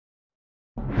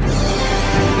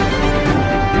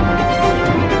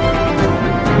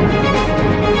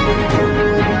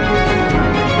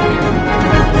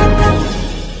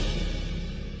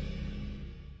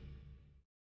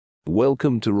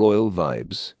Welcome to Royal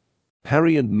Vibes.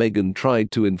 Harry and Meghan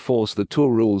tried to enforce the tour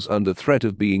rules under threat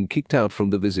of being kicked out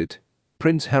from the visit.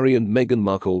 Prince Harry and Meghan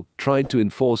Markle tried to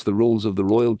enforce the rules of the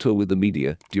royal tour with the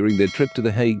media during their trip to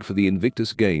The Hague for the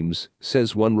Invictus Games,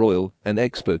 says one royal and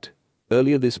expert.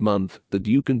 Earlier this month, the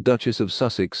Duke and Duchess of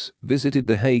Sussex visited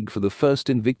The Hague for the first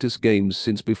Invictus Games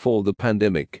since before the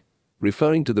pandemic.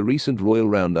 Referring to the recent royal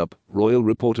roundup, royal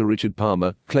reporter Richard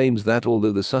Palmer claims that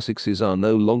although the Sussexes are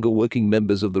no longer working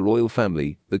members of the royal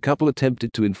family, the couple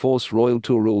attempted to enforce royal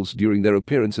tour rules during their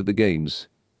appearance at the Games.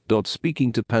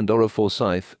 Speaking to Pandora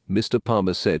Forsyth, Mr.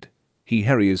 Palmer said,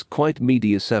 Harry is quite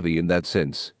media savvy in that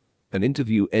sense. An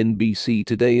NBC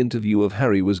Today interview of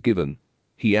Harry was given.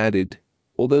 He added,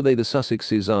 although the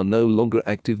Sussexes are no longer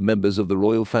active members of the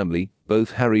royal family,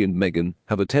 both Harry and Meghan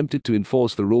have attempted to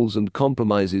enforce the rules and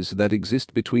compromises that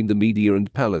exist between the media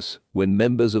and palace when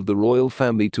members of the royal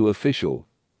family to official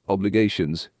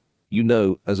obligations. You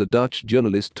know, as a Dutch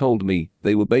journalist told me,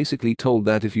 they were basically told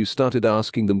that if you started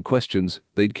asking them questions,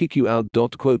 they'd kick you out.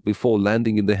 Before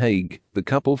landing in The Hague, the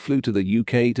couple flew to the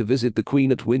UK to visit the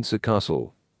Queen at Windsor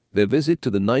Castle. Their visit to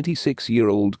the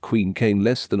 96-year-old Queen came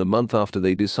less than a month after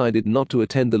they decided not to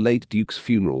attend the late Duke's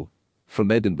funeral. From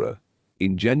Edinburgh.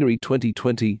 In January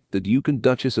 2020, the Duke and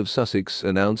Duchess of Sussex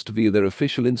announced via their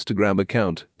official Instagram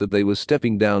account that they were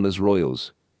stepping down as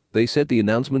royals. They said the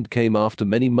announcement came after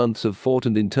many months of thought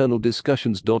and internal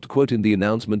discussions. In the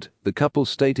announcement, the couple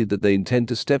stated that they intend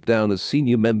to step down as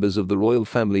senior members of the royal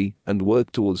family and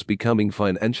work towards becoming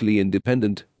financially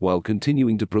independent while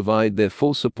continuing to provide their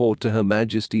full support to Her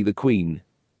Majesty the Queen.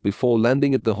 Before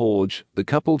landing at the Hague, the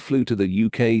couple flew to the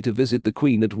UK to visit the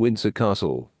Queen at Windsor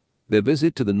Castle. Their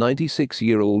visit to the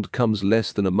 96-year-old comes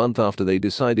less than a month after they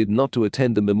decided not to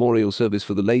attend the memorial service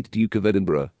for the late Duke of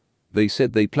Edinburgh. They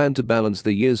said they plan to balance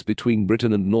the years between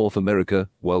Britain and North America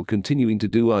while continuing to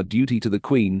do our duty to the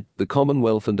Queen, the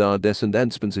Commonwealth and our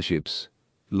descendants sponsorships.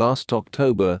 Last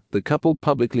October, the couple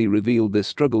publicly revealed their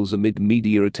struggles amid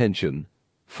media attention.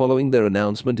 Following their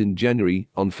announcement in January,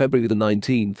 on February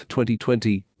 19,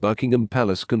 2020, Buckingham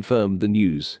Palace confirmed the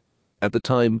news. At the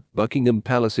time, Buckingham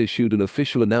Palace issued an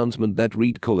official announcement that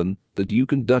read: the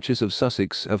Duke and Duchess of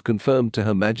Sussex have confirmed to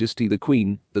Her Majesty the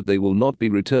Queen that they will not be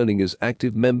returning as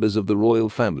active members of the royal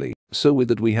family. So with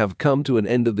that we have come to an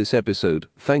end of this episode.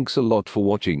 Thanks a lot for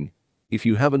watching. If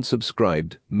you haven't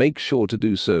subscribed, make sure to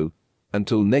do so.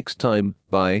 Until next time,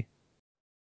 bye.